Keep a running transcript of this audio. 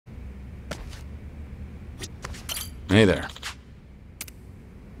Hey there.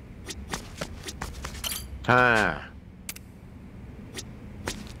 Ah.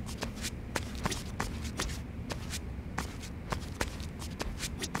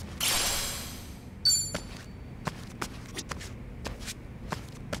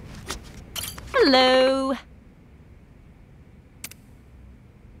 Hello.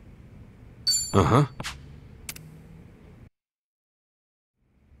 Uh-huh.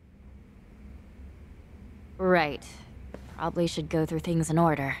 Right. Probably should go through things in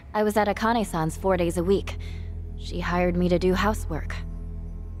order. I was at Akane-san's 4 days a week. She hired me to do housework.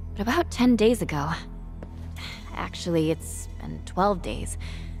 But about 10 days ago... Actually, it's been 12 days.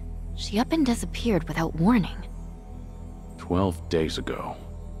 She up and disappeared without warning. 12 days ago.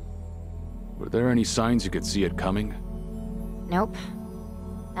 Were there any signs you could see it coming? Nope.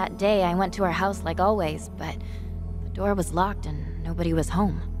 That day, I went to her house like always, but the door was locked and nobody was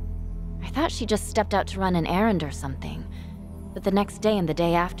home. I thought she just stepped out to run an errand or something. But the next day and the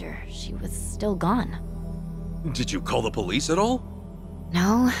day after, she was still gone. Did you call the police at all?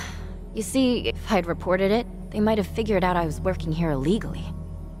 No. You see, if I'd reported it, they might have figured out I was working here illegally.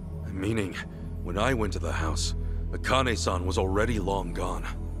 Meaning, when I went to the house, Akane-san was already long gone.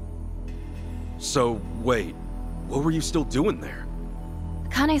 So, wait, what were you still doing there?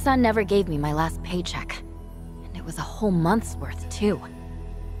 Akane-san never gave me my last paycheck. And it was a whole month's worth, too.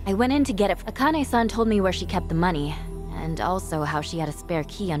 I went in to get it. Akane-san told me where she kept the money, and also how she had a spare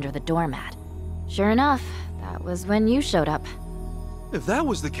key under the doormat. Sure enough, that was when you showed up. If that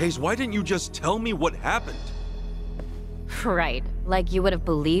was the case, why didn't you just tell me what happened? Right, like you would have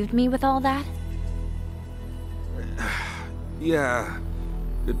believed me with all that? Yeah,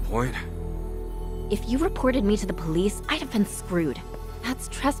 good point. If you reported me to the police, I'd have been screwed. That's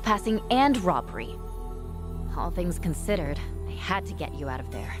trespassing and robbery. All things considered, I had to get you out of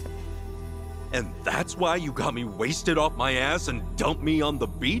there. And that's why you got me wasted off my ass and dumped me on the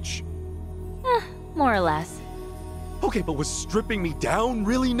beach? More or less. Okay, but was stripping me down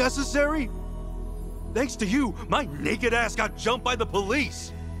really necessary? Thanks to you, my naked ass got jumped by the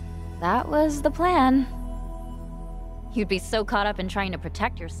police! That was the plan. You'd be so caught up in trying to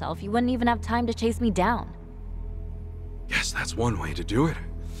protect yourself, you wouldn't even have time to chase me down. Guess that's one way to do it.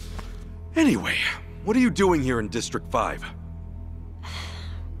 Anyway, what are you doing here in District 5?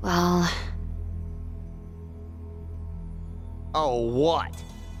 Well... Oh, what?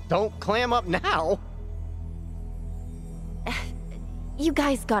 Don't clam up now. You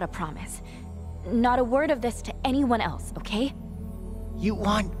guys gotta promise. Not a word of this to anyone else, okay? You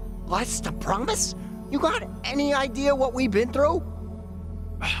want us to promise? You got any idea what we've been through?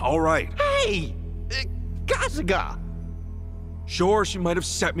 Alright. Hey! Kasuga! Sure, she might have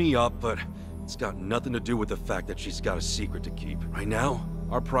set me up, but it's got nothing to do with the fact that she's got a secret to keep. Right now,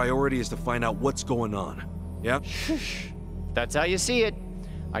 our priority is to find out what's going on. Yeah? That's how you see it.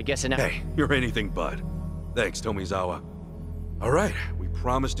 I guess an... Hey, you're anything but. Thanks, Tomizawa. Alright, we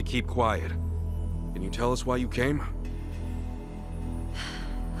promise to keep quiet. Can you tell us why you came?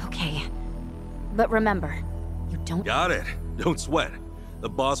 Okay. But remember, you don't... Got it. Don't sweat. The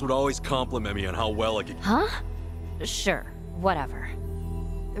boss would always compliment me on how well I could... Huh? Sure, whatever.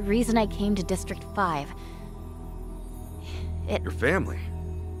 The reason I came to District 5... Your family?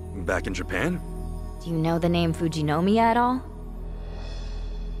 Back in Japan? Do you know the name Fujinomiya at all?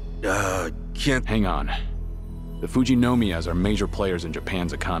 Can't... Hang on. The Fujinomiyas are major players in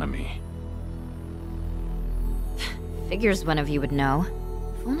Japan's economy. Figures one of you would know.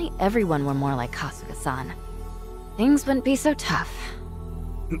 If only everyone were more like Kasuga-san. Things wouldn't be so tough.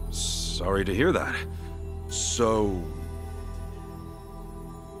 Sorry to hear that. So...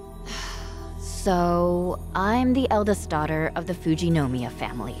 So, I'm the eldest daughter of the Fujinomiya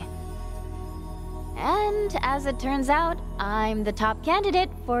family. And as it turns out, I'm the top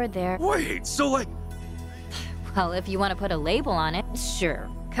candidate for their... Wait, so like... Well, if you want to put a label on it, sure.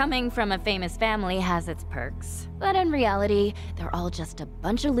 Coming from a famous family has its perks. But in reality, they're all just a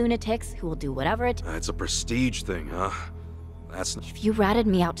bunch of lunatics who will do whatever it... It's a prestige thing, huh? That's... If you ratted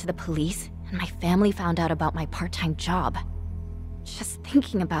me out to the police, and my family found out about my part-time job... Just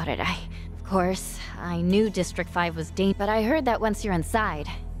thinking about it, Of course, I knew District 5 was dangerous, but I heard that once you're inside,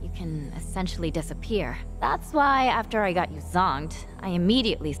 you can essentially disappear. That's why, after I got you zonked, I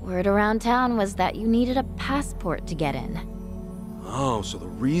immediately... Word around town was that you needed a passport to get in. Oh, so the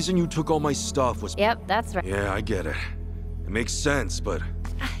reason you took all my stuff was... Yep, that's right. Yeah, I get it. It makes sense, but...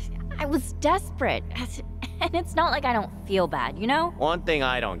 I was desperate. And it's not like I don't feel bad, you know? One thing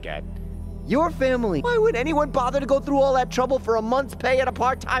I don't get. Your family. Why would anyone bother to go through all that trouble for a month's pay at a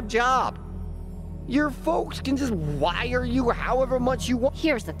part-time job? Your folks can just wire you however much you want.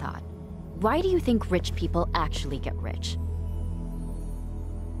 Here's the thought. why do you think rich people actually get rich?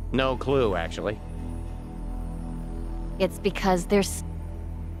 No clue, actually. It's because there's...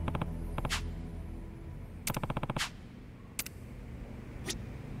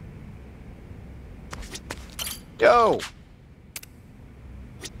 Yo!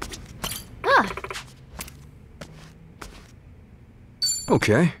 Ah,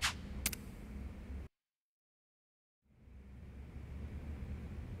 Okay.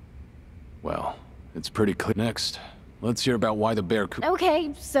 Well, it's pretty clear. Next, let's hear about why the Barracuda...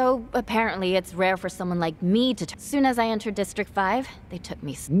 okay, so apparently it's rare for someone like me to... As soon as I entered District 5, they took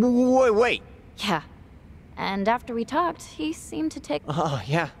me... Wait. Yeah. And after we talked, he seemed to take... Oh,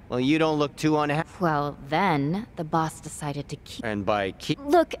 yeah. Well, you don't look too unhappy. Well, then, the boss decided to keep... And by keep...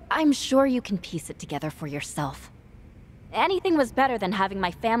 Look, I'm sure you can piece it together for yourself. Anything was better than having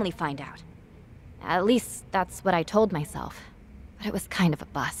my family find out. At least, that's what I told myself. But it was kind of a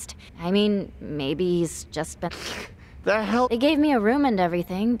bust. I mean, maybe he's just been... The hell? They gave me a room and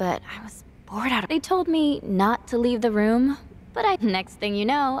everything, but I was bored out of... They told me not to leave the room, but next thing you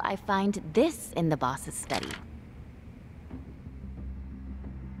know, I find this in the boss's study.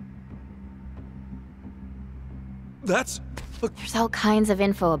 That's... There's all kinds of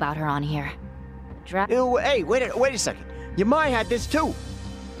info about her on here. Hey, wait a second. Your Mai had this too.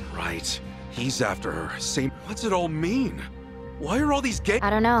 Right. He's after her. Same... What's it all mean? Why are all these gay... I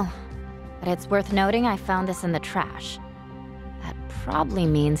don't know, but it's worth noting I found this in the trash. That probably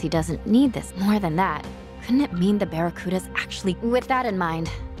means he doesn't need this. More than that, couldn't it mean the Barracudas actually... With that in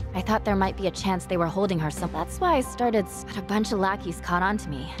mind, I thought there might be a chance they were holding her some... That's why I started... But a bunch of lackeys caught on to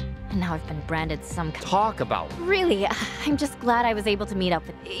me, and now I've been branded some... Talk about. Really, I'm just glad I was able to meet up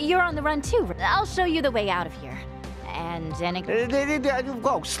with... You're on the run too. I'll show you the way out of here. And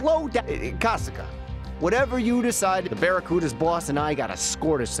Whoa, slow down. Kasuga, whatever you decide, the Barracuda's boss and I got a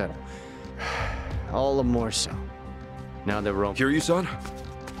score to settle. All the more so. Now that we're on... Kiryu-san?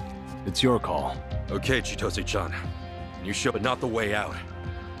 It's your call. Okay, Chitose-chan. You show, but not the way out.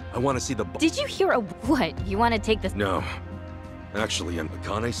 I want to see the... Did you hear a... What? You want to take this... No. Actually,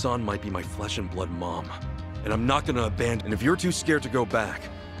 Akane-san might be my flesh and blood mom. And I'm not gonna abandon... And if you're too scared to go back,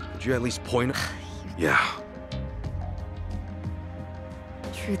 would you at least point... Yeah.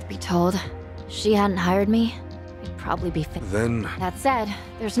 Truth be told, if she hadn't hired me, I'd probably be Then... That said,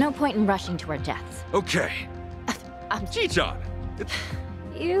 there's no point in rushing to our deaths. Okay. Chi-chan!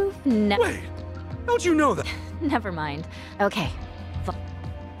 You've never... Wait! How'd you know that? Never mind. Okay.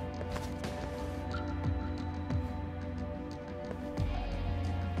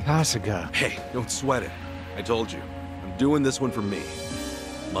 Kasuga. Hey, don't sweat it. I told you. I'm doing this one for me.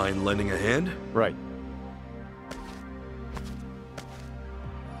 Mind lending a hand? Right.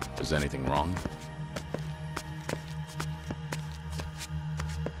 Is anything wrong?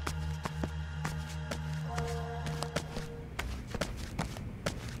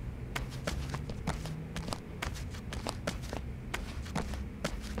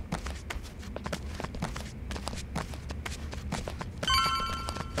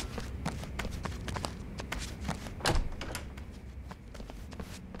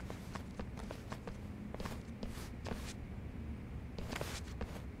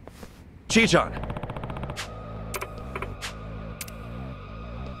 Chi-chan!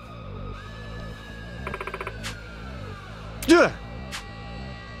 Duh!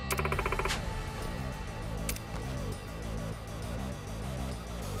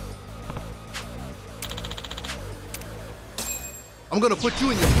 I'm gonna put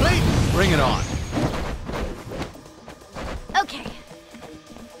you in your place! Bring it on. Okay.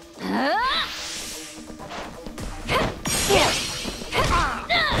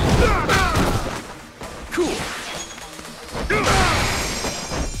 Cool.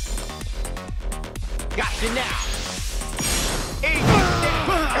 Got you now.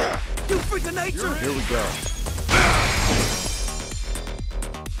 You freak of nature! Here we go.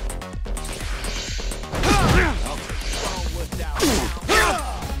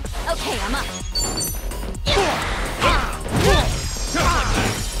 Okay, I'm up.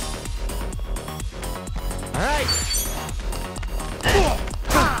 All right.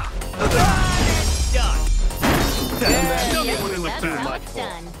 That's how it's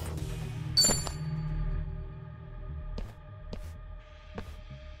done.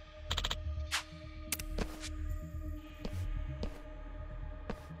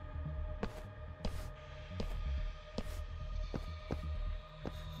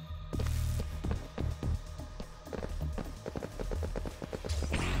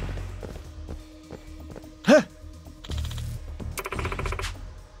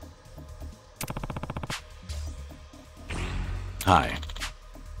 Hi.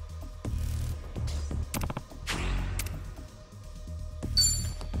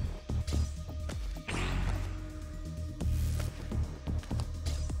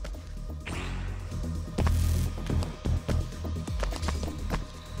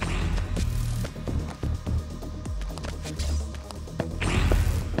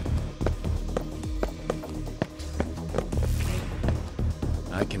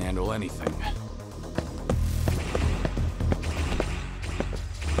 handle anything.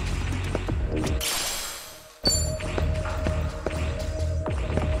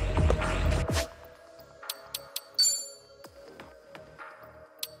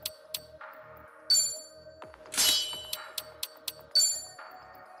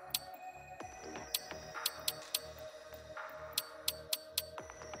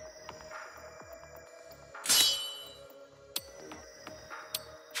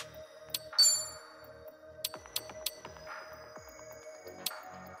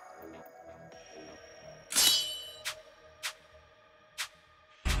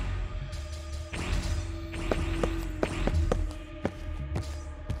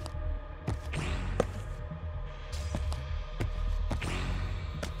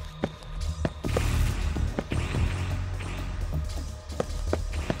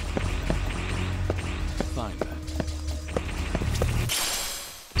 Fine then.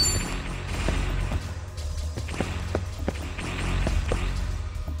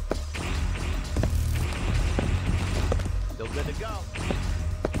 Still good to go.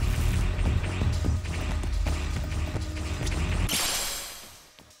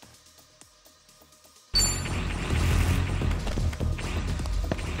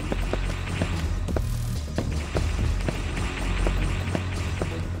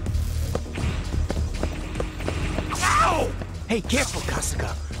 Hey, careful,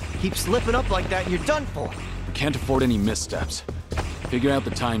 Kasuga. Keep slipping up like that and you're done for. We can't afford any missteps. Figure out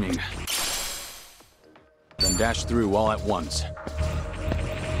the timing. Then dash through all at once.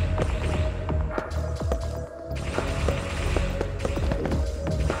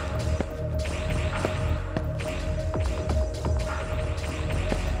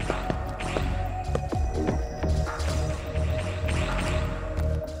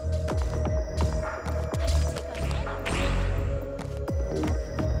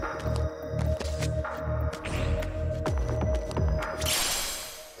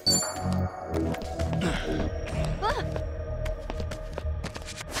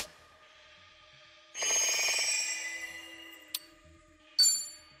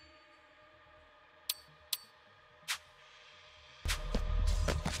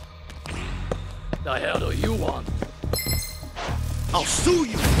 The hell do you want? I'll sue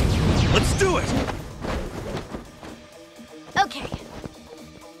you! Let's do it! Okay.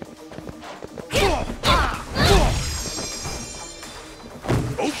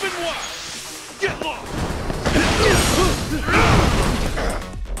 Open wide! Get lost!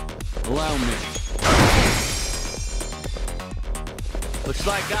 Allow me. Looks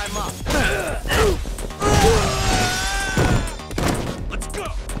like I'm up. Let's go!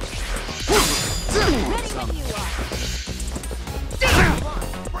 Ready when you are.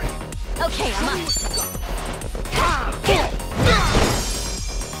 Okay, I'm up.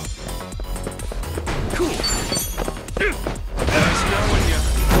 Nice knowing you.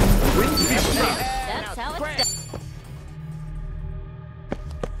 That's how it's done.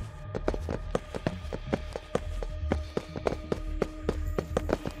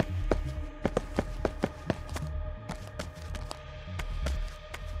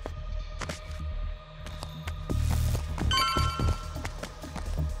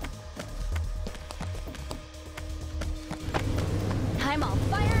 I'm all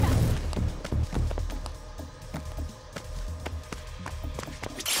fired up.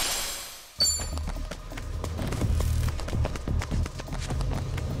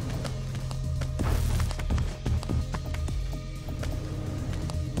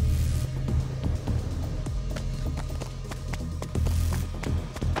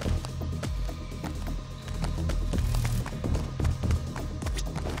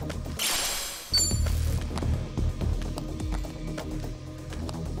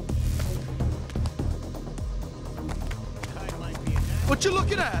 What you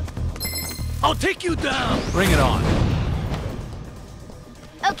looking at? I'll take you down! Bring it on.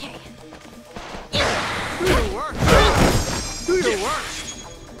 Okay. Do your work. Do your work.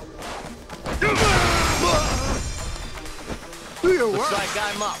 Do your work. Looks like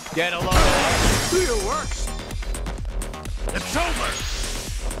I'm up. Get a load of that. Do your work. It's over!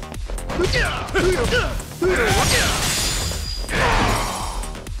 Do your work.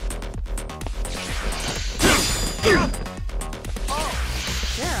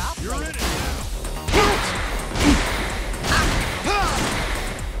 You're in it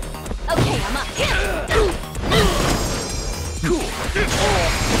Okay, I'm up. Cool.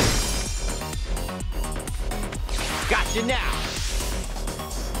 Gotcha now.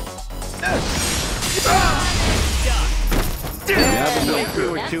 Don't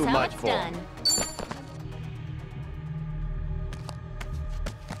do it That's too how much it's for. done.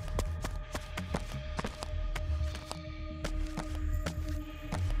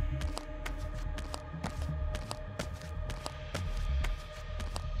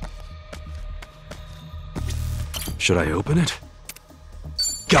 Should I open it?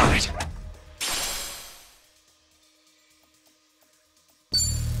 Got it!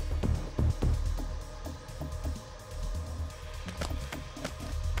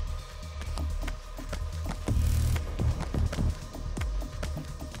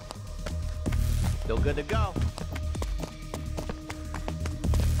 Still good to go.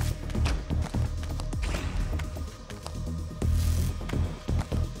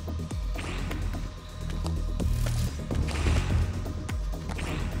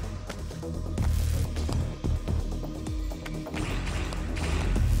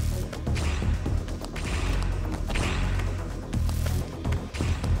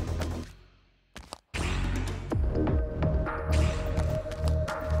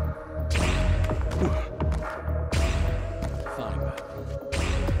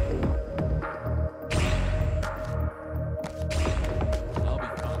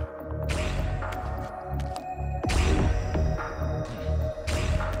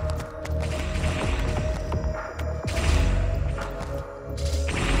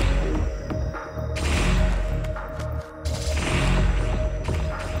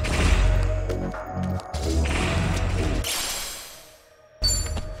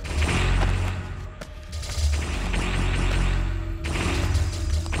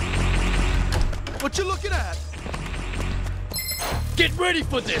 What you looking at? Get ready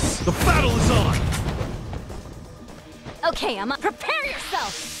for this! The battle is on! Okay, Emma, prepare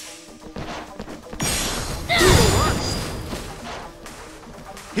yourself!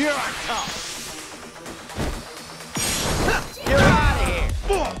 Here I come! You're out of here!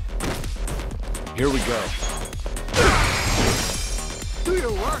 Here we go. Do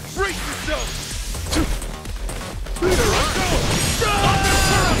your work! Brace yourself! Do your work! Go!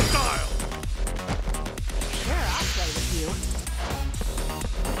 Style! Sure, I'll play with you.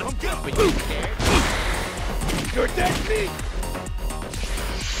 I'm good! You're dead meat!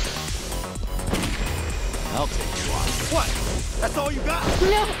 I'll take you on. What? That's all you got?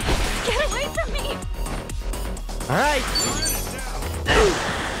 No! Get away from me! All right.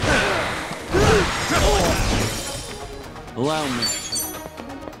 Allow me.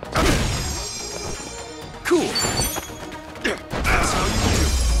 Cool.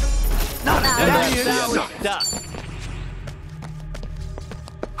 That's how you do. That's done.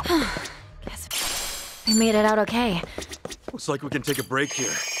 Guess we made it out okay. Looks like we can take a break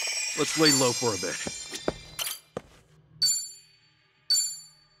here. Let's lay low for a bit.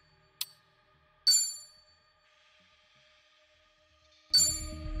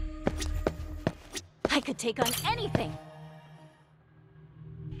 I could take on anything.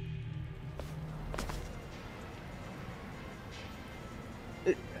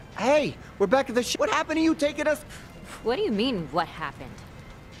 Hey, we're back at the What happened to you taking us? What do you mean, what happened?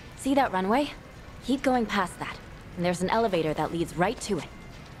 See that runway? Keep going past that. And there's an elevator that leads right to it.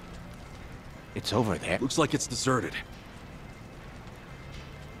 It's over there. Looks like it's deserted.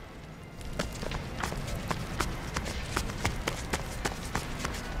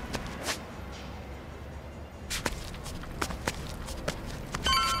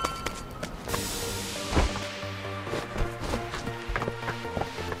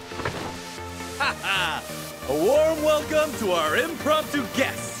 A warm welcome to our impromptu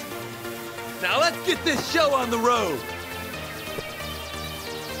guests. Now let's get this show on the road.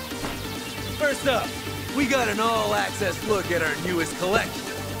 First up, we got an all-access look at our newest collection.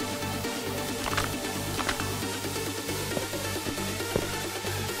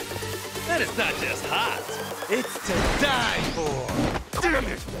 And it's not just hot, it's to die for. Damn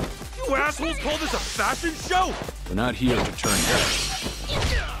it! You assholes call this a fashion show? We're not here to turn heads.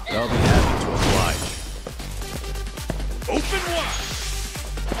 But I'll be happy to oblige. Open wide!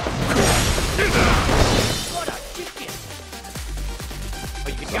 What a chicken! Oh,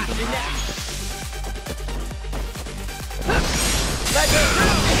 you got it now. Let's go!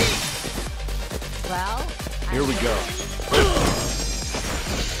 Well, Here we go.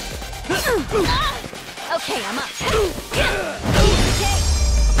 okay, I'm up.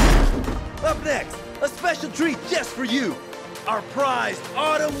 Up next, a special treat just for you. Our prized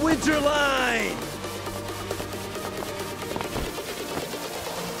autumn-winter line.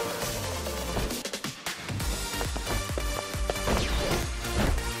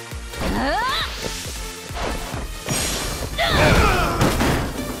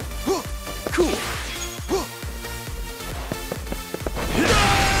 Cool.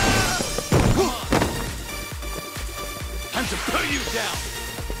 Time to put you down.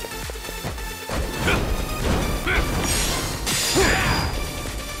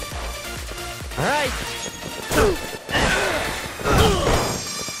 All right.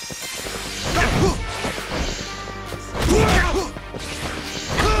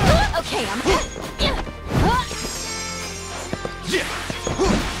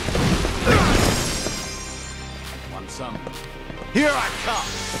 some. Here I come!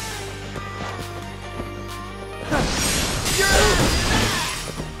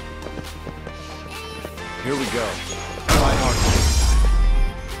 Here we go. Try hard.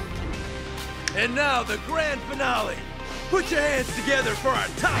 And now the grand finale. Put your hands together for our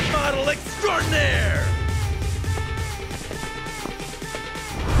top model extraordinaire!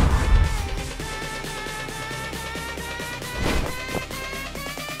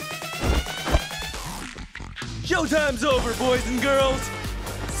 Showtime's over, boys and girls.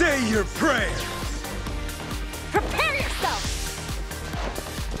 Say your prayers. Prepare yourself!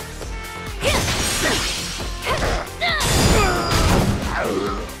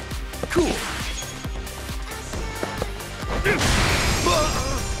 Cool.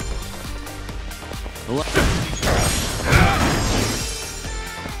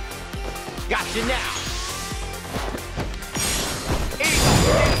 Gotcha now!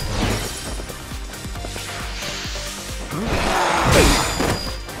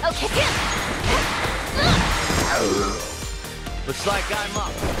 Okay. Looks like I'm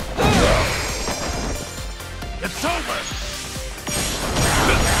up. It's over.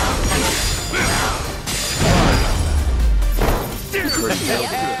 Yep,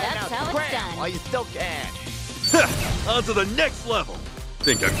 that's how it's Grab done. while you still can. On to the next level.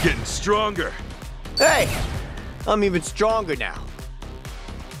 Think I'm getting stronger. Hey! I'm even stronger now.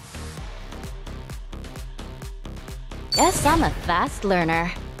 Guess I'm a fast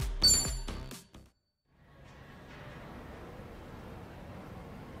learner.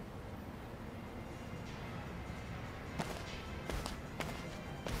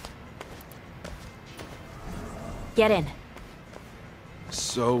 Get in.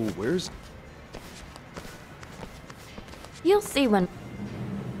 So, where's... You'll see when...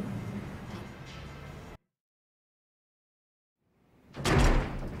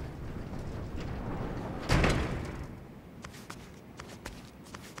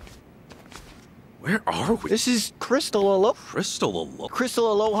 Where are we? This is Crystal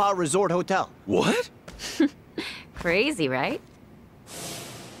Crystal Aloha Resort Hotel. What? Crazy, right?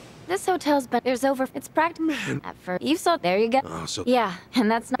 This hotel's been... There's over... It's practically... At first... You saw... There you go. Oh, so... Yeah,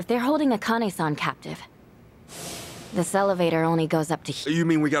 and that's not... If they're holding a Kane-san captive. This elevator only goes up to... You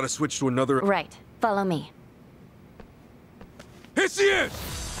mean we gotta switch to another... Right. Follow me. Here she is!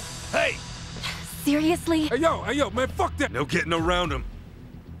 Hey! Seriously? Hey, yo, man, fuck that! No getting around him.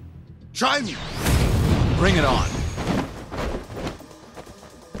 Try me. Bring it on.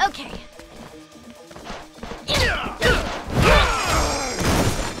 Okay.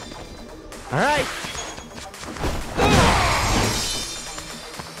 All right.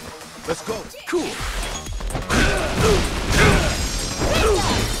 Let's go. Cool.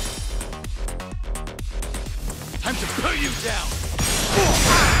 Time to put you down.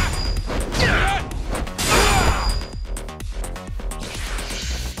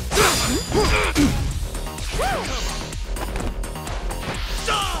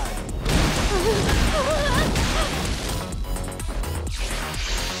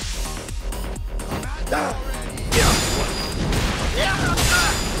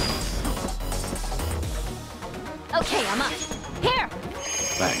 Okay, I'm up. Here!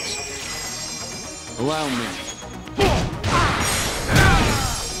 Thanks. Allow me.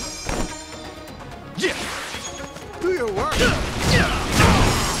 Do your work.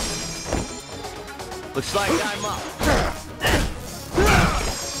 Looks like I'm up.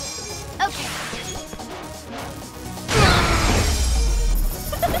 Okay.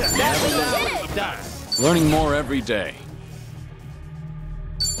 That's done. Learning more every day.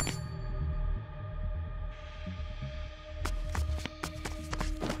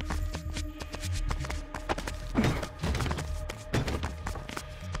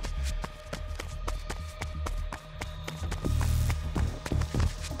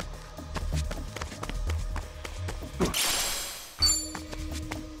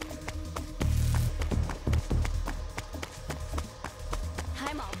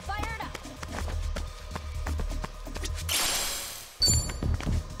 I'm all fired up.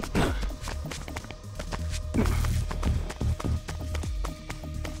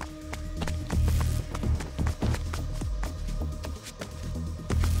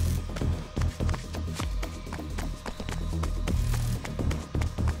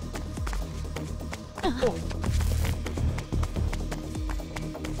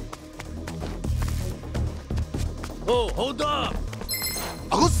 Oh, hold up!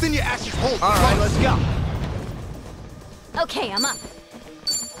 I'll go send your ashes home. All right, let's go. Okay, I'm up.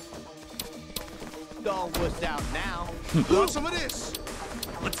 Don't wuss out now. Want some of this?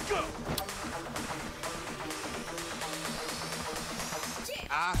 Let's go!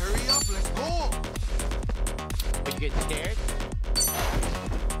 Hurry up, let's go. get scared?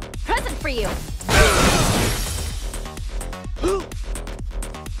 Present for you.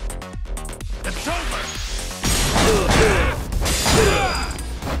 It's over!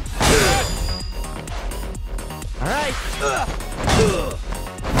 All right.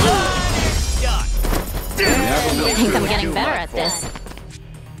 I think I'm getting better at this.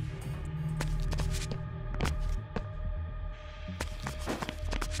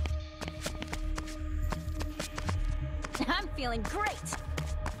 I'm feeling great.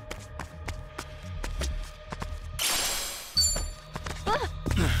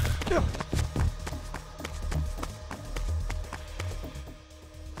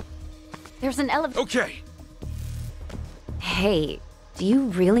 There's an elevator. Okay. Hey, do you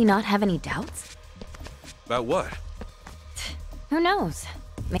really not have any doubts? About what? Who knows?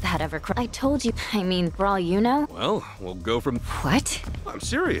 May that ever I told you. I mean, for all you know. Well, we'll go from... What? I'm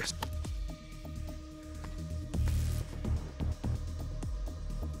serious.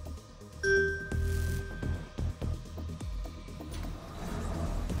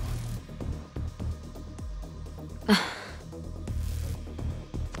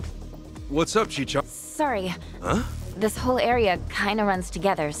 What's up, Chicha? Sorry. Huh? This whole area kinda runs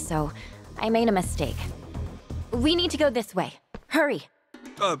together, so I made a mistake. We need to go this way. Hurry.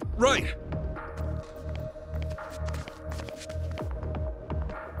 Right.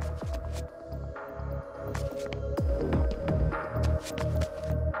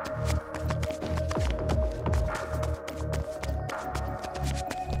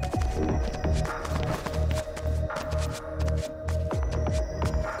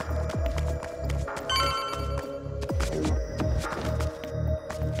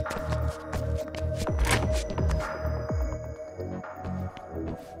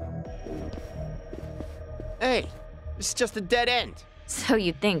 Hey, this is just a dead end. So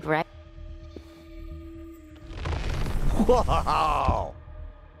you think, right? Whoa!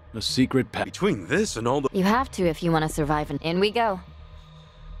 A secret path. Between this and all the... You have to if you want to survive, and in we go.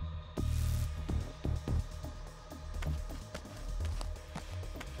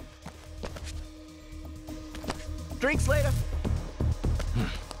 Drinks later.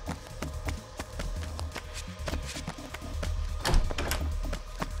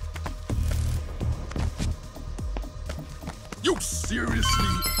 You seriously?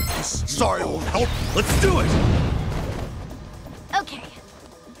 Sorry, it won't help. Let's do it! Okay.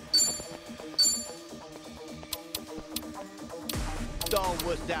 Don't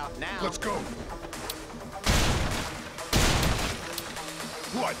wuss out now. Let's go.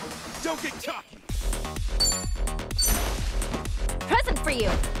 What? Don't get cocky. Present for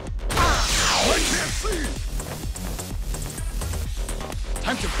you. I can't see.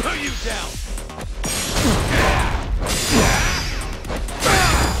 Time to put you down.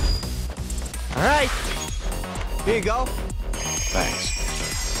 All right. Here you go. Thanks.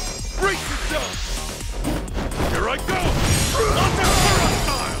 Brace yourself. Here I go. Onto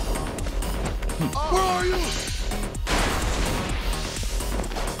style. Where are you?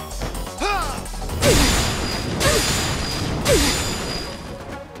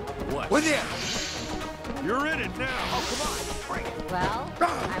 What? With you. You're in it now. Oh, come on. Bring it. Well,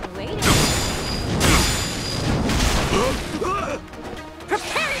 I'm waiting.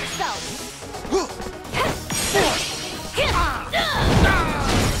 Prepare yourself.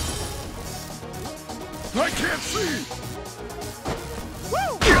 I can't see.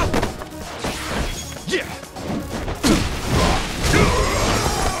 Woo! Yeah.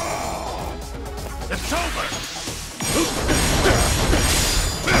 It's over.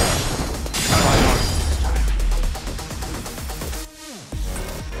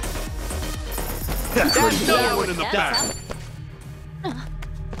 There's no one in the back.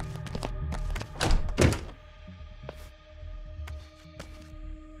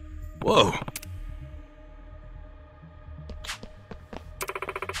 Whoa.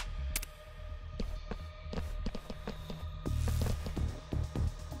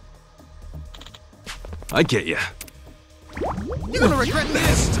 I get ya. You're gonna regret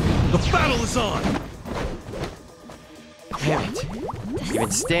this! The battle is on! Damn it.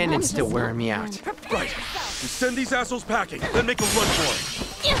 Even standing still wearing me out. Right. We send these assholes packing, then make a run for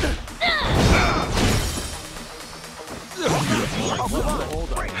it.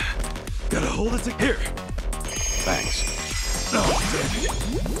 Gotta hold it here. Thanks. Oh, damn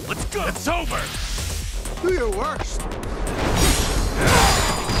it. Let's go! It's over! Do your worst.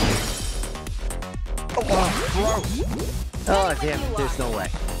 Oh, damn it. There's no way.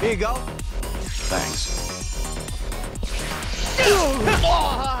 Here you go. Thanks.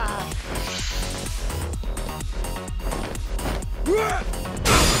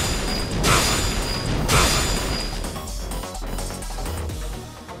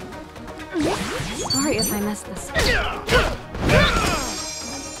 messed this up.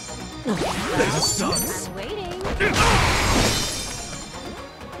 This sucks. I'm waiting.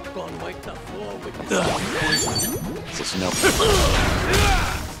 Gonna wipe the floor with this. Is this no?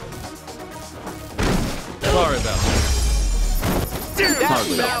 Sorry about that.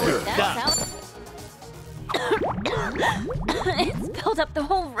 Hardly up here. It's filled up the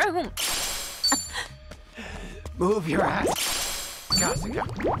whole room. Move your ass. Kasuga.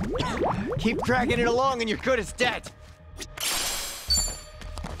 Keep dragging it along and you're good as dead.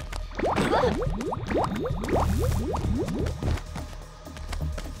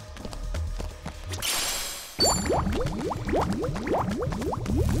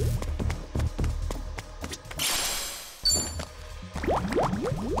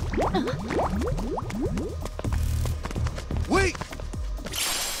 Wait!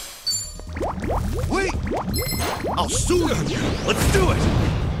 Wait! I'll sue you! Let's do it!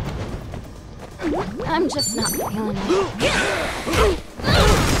 I'm just not feeling it.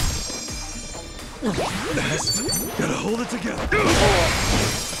 Gotta hold it together.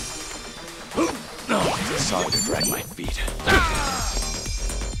 Sorry to drag my feet.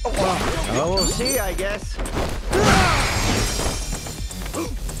 Oh, we'll see, I guess.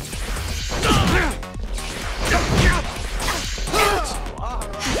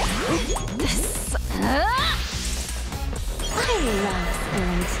 I love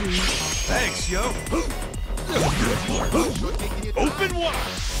spilling tea. Thanks, yo. Open wide.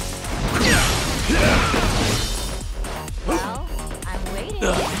 Well, I'm waiting.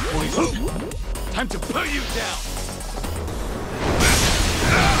 Time to put you down.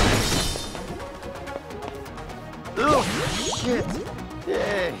 Oh, shit.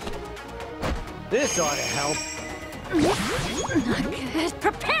 Hey. This ought to help. Not good.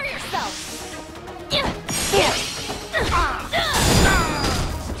 Prepare yourself.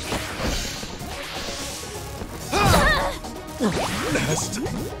 Nest.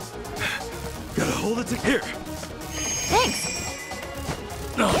 Gotta hold it together. Thanks.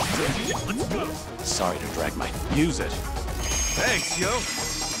 No, let's go. Sorry to drag my. Use it. Thanks, yo.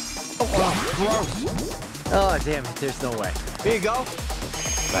 Oh, gross. Oh, damn it. There's no way. Here you go.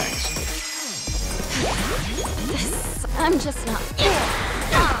 Thanks. I'm just not.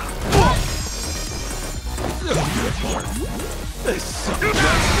 This sucks.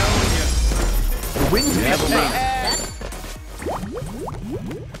 Nice knowing you. The wind's never mind.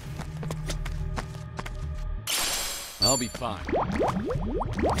 I'll be fine.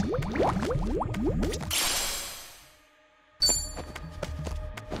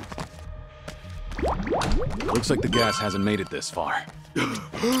 Looks like the gas hasn't made it this far. I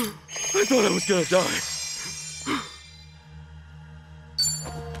thought I was gonna die.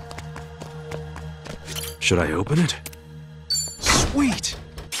 Should I open it? Sweet!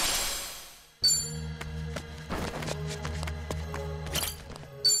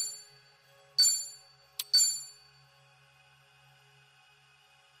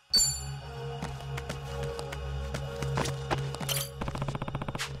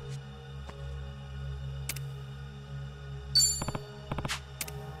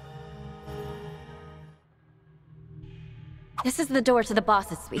 This is the door to the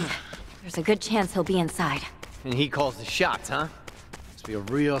boss's suite. There's a good chance he'll be inside. And he calls the shots, huh? Must be a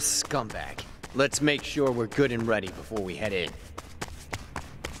real scumbag. Let's make sure we're good and ready before we head in.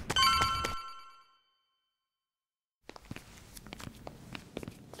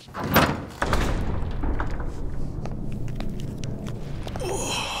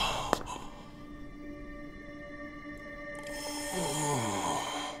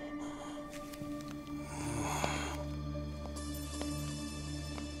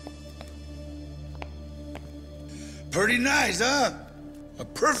 Pretty nice, huh? A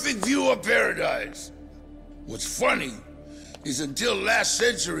perfect view of paradise. What's funny is until last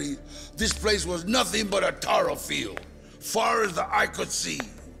century, this place was nothing but a taro field, far as the eye could see.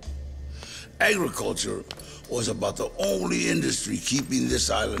 Agriculture was about the only industry keeping this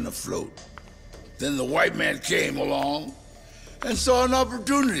island afloat. Then the white man came along and saw an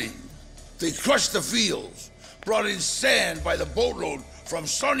opportunity. They crushed the fields, brought in sand by the boatload from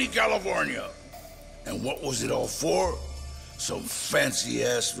sunny California. And what was it all for? Some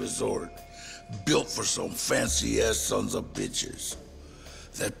fancy-ass resort, built for some fancy-ass sons of bitches.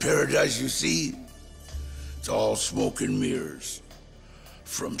 That paradise you see, it's all smoke and mirrors.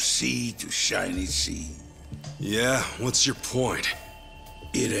 From sea to shiny sea. Yeah, what's your point?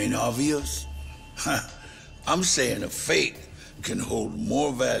 It ain't obvious? I'm saying a fake can hold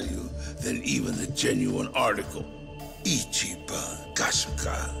more value than even the genuine article. Ichiban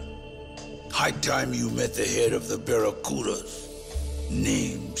Kasuga. High time you met the head of the Barracudas.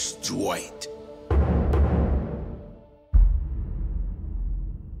 Name's Dwight.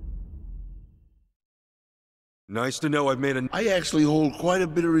 Nice to know I've made a... I actually hold quite a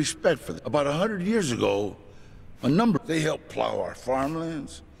bit of respect for them. About 100 years ago, they helped plow our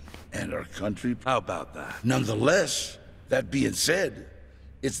farmlands and our country. How about that? Nonetheless, that being said,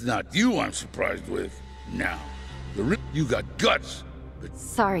 it's not you I'm surprised with now. You got guts. But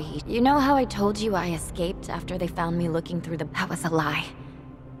Sorry, you know how I told you I escaped after they found me looking through the... That was a lie.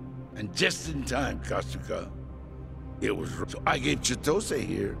 and just in time, Kasuka. It was... So I gave Chitose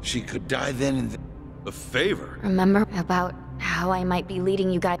here. She could die then and there. A favor? Remember about how I might be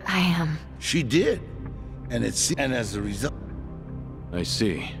leading you guys? I am. She did. And as a result... I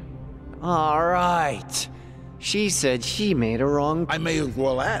see. All right. She said she made a wrong... I may as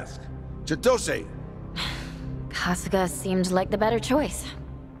well ask. Chitose, Kasuga seemed like the better choice.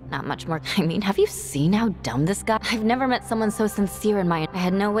 Not much more. I mean, have you seen how dumb this guy? I've never met someone so sincere in my... I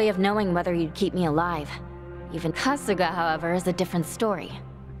had no way of knowing whether you'd keep me alive. Even Kasuga, however, is a different story.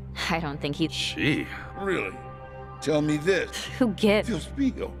 I don't think he... Gee. really? Tell me this. Who gives?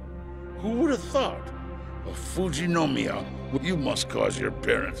 Fujinamiya, who would have thought? A Fujinomiya. You must cause your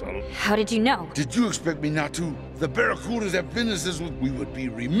parents a... How did you know? Did you expect me not to? The Barracudas have businesses with... We would be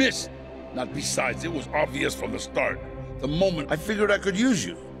remiss. Not besides, it was obvious from the start. The moment I figured I could use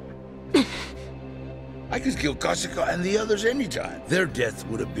you. I could kill Kasuga and the others anytime. Their death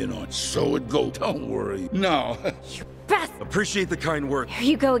would have been on. So it go. Don't worry. No. Beth! Appreciate the kind word.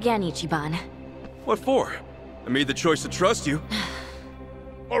 Here you go again, Ichiban. What for? I made the choice to trust you.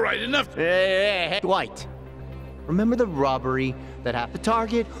 All right, enough. Hey, Dwight. Remember the robbery that happened? The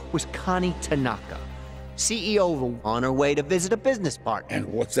target was Connie Tanaka, CEO on her way to visit a business partner. And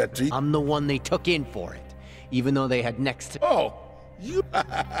what's that to you? I'm the one they took in for it, even though they had next to... Oh, you...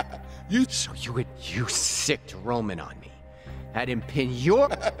 you... So you sicked Roman on me. Had him pin your...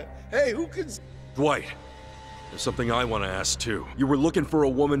 Hey, who can... Dwight, there's something I want to ask too. You were looking for a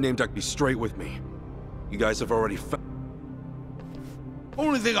woman named... Be straight with me. You guys have already found...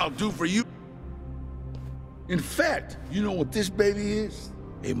 Only thing I'll do for you... In fact, you know what this baby is?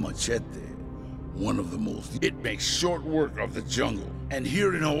 A machete. One of the most... It makes short work of the jungle. And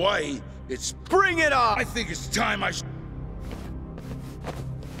here in Hawaii, it's... Bring it on! I think it's time I...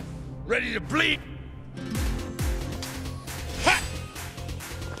 Ready to bleed? Ha!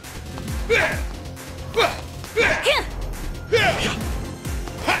 Ha!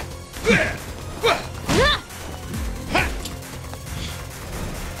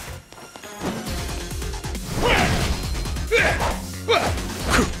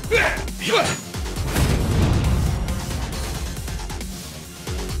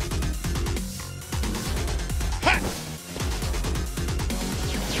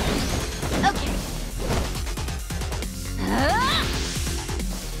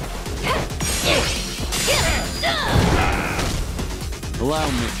 Allow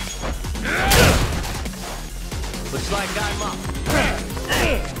me. Looks like I'm up.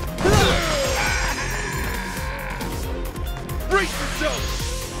 Brace yourself!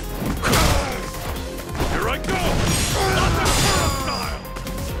 Here I go!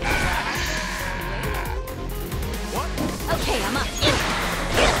 Okay, I'm up.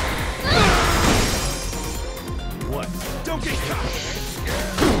 What? Don't get caught!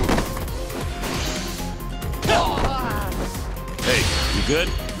 Hey, you good?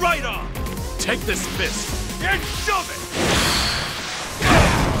 Right on! Take this fist. And shove it!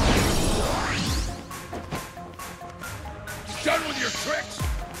 Done with your tricks?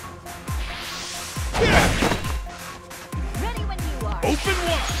 Ready when you are. Open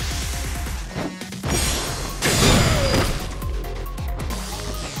wide!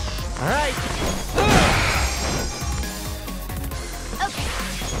 All right.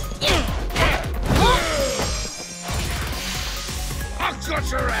 I'll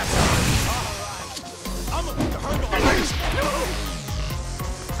cut your ass! I'm gonna put the hurt on.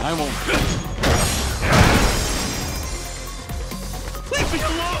 I won't. Leave me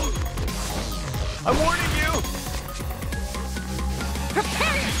alone! I'm warning you!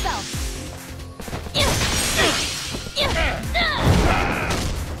 Prepare yourself! You've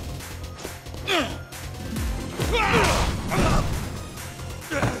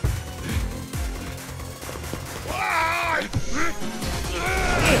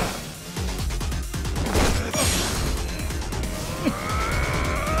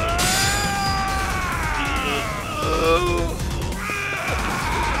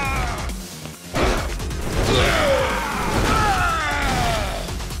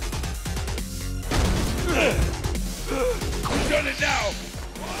done it now!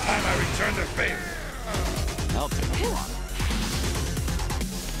 Time I return the favor. I'll take it.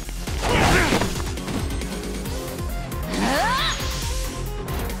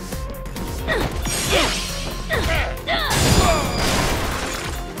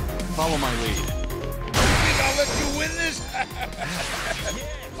 Follow my lead. Think I'll let you win this?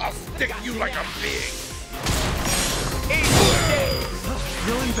 I'll stick you like a pig.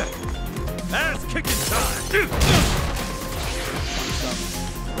 Feeling better. Ass kicking time.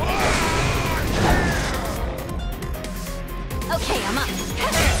 Okay, I'm up.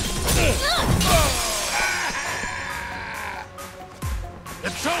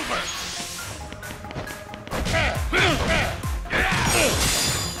 It's over.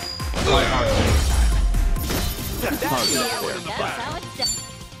 That's how it's done.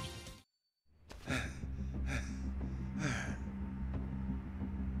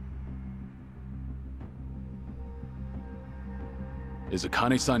 Is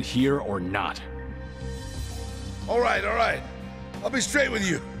Akane-san here or not? All right, all right. I'll be straight with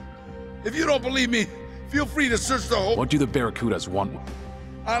you. If you don't believe me, feel free to search the whole... What do the Barracudas want?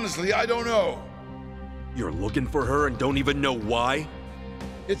 Honestly, I don't know. You're looking for her and don't even know why?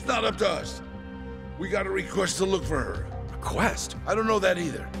 It's not up to us. We got a request to look for her. Request? I don't know that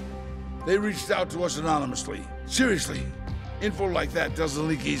either. They reached out to us anonymously. Seriously, info like that doesn't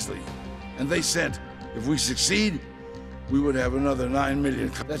leak easily. And they sent, if we succeed, we would have another 9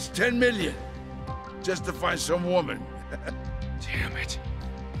 million. That's 10 million. Just to find some woman. Damn it.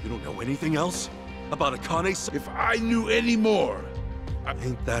 You don't know anything else? About Akane? If I knew any more...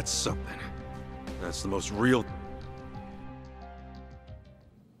 Ain't that something? That's the most real...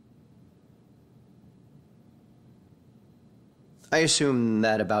 I assume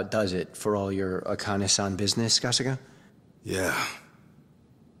that about does it for all your Akane-san business, Kasuga? Yeah.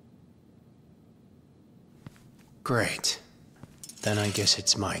 Great. Then I guess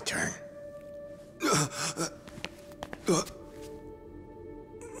it's my turn.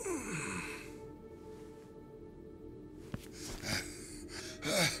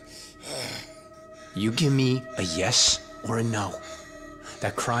 You give me a yes or a no.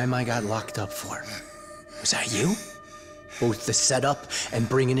 That crime I got locked up for. Was that you? Both the setup and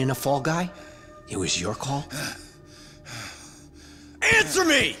bringing in a fall guy? It was your call? Answer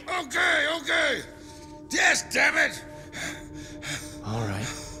me! Okay, okay. Yes, damn it! All right.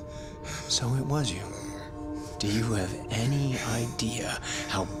 So it was you. Do you have any idea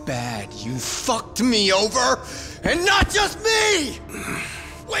how bad you fucked me over? And not just me!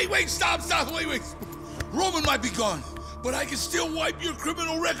 Wait, stop, wait. Roman might be gone, but I can still wipe your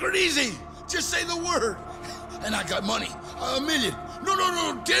criminal record easy. Just say the word. And I got money. $1 million. No,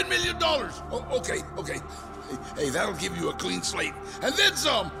 $10 million. Oh, okay. Hey, that'll give you a clean slate. And then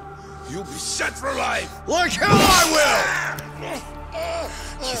some. You'll be set for life. Like hell I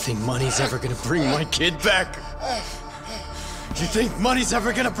will! You think money's ever gonna bring my kid back? You think money's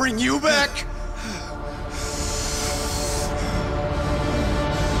ever gonna bring you back?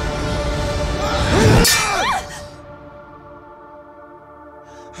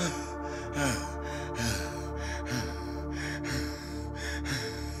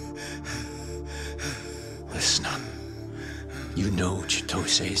 Listen up. You know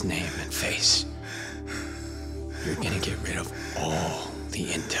Chitose's name and face. You're gonna get rid of all the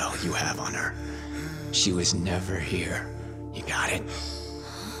intel you have on her. She was never here. You got it?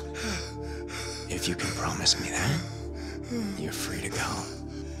 If you can promise me that, you're free to go.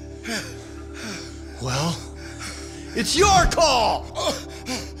 Well, it's your call!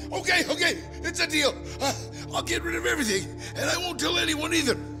 Okay, it's a deal. I'll get rid of everything, and I won't tell anyone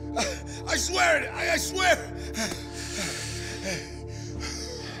either. I swear it, I swear.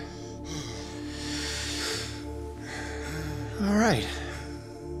 All right.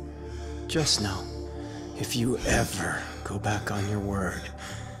 Just know, if you ever go back on your word,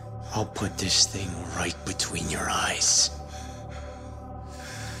 I'll put this thing right between your eyes.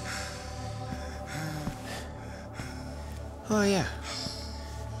 Oh, yeah.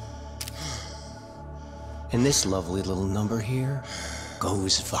 And this lovely little number here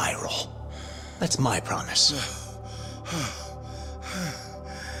goes viral. That's my promise.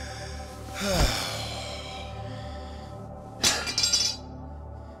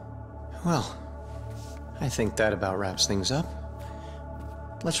 Well, I think that about wraps things up.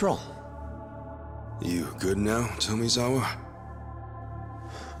 Let's roll. You good now, Tomizawa?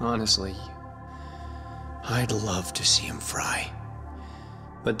 Honestly, I'd love to see him fry.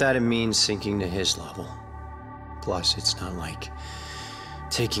 But that'd mean sinking to his level. Plus, it's not like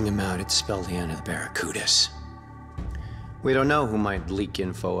taking him out would spell the end of the Barracudas. We don't know who might leak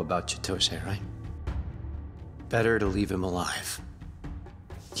info about Chitose, right? Better to leave him alive.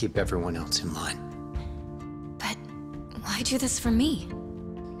 Keep everyone else in line. But why do this for me?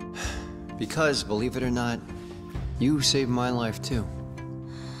 Because, believe it or not, you saved my life too.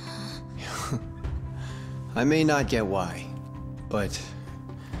 I may not get why, but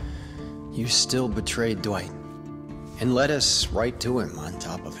You still betrayed Dwight. And led us right to him on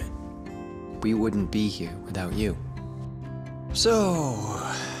top of it. We wouldn't be here without you. So,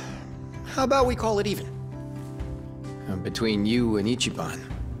 how about we call it even? Between you and Ichiban,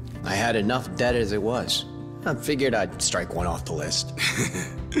 I had enough debt as it was. I figured I'd strike one off the list.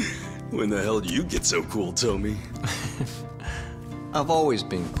 When the hell did you get so cool, Tommy? I've always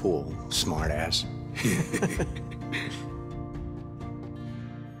been cool, smartass.